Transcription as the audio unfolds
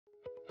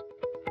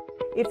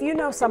If you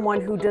know someone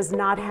who does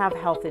not have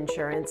health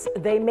insurance,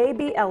 they may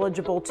be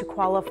eligible to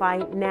qualify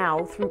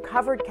now through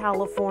Covered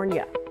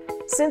California.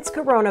 Since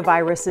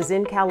coronavirus is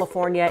in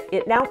California,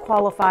 it now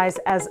qualifies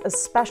as a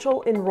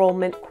special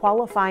enrollment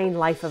qualifying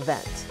life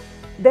event.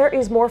 There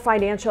is more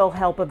financial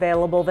help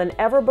available than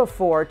ever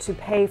before to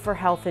pay for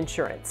health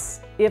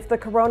insurance. If the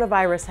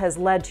coronavirus has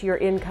led to your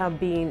income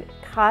being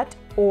cut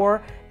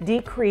or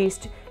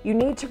decreased, you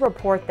need to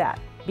report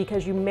that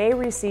because you may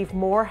receive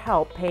more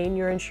help paying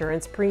your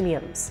insurance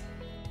premiums.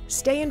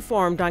 Stay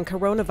informed on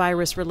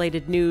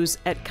coronavirus-related news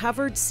at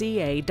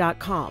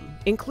coveredca.com,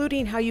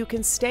 including how you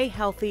can stay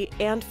healthy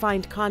and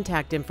find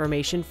contact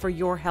information for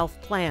your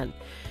health plan.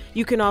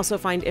 You can also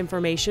find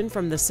information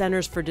from the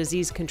Centers for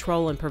Disease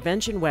Control and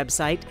Prevention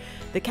website,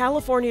 the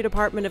California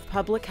Department of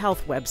Public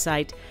Health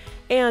website,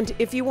 and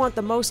if you want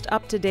the most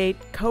up-to-date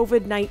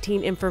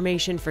COVID-19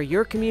 information for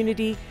your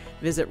community,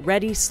 visit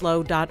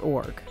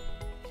readyslow.org.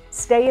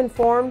 Stay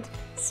informed,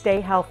 stay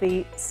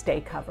healthy,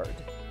 stay covered.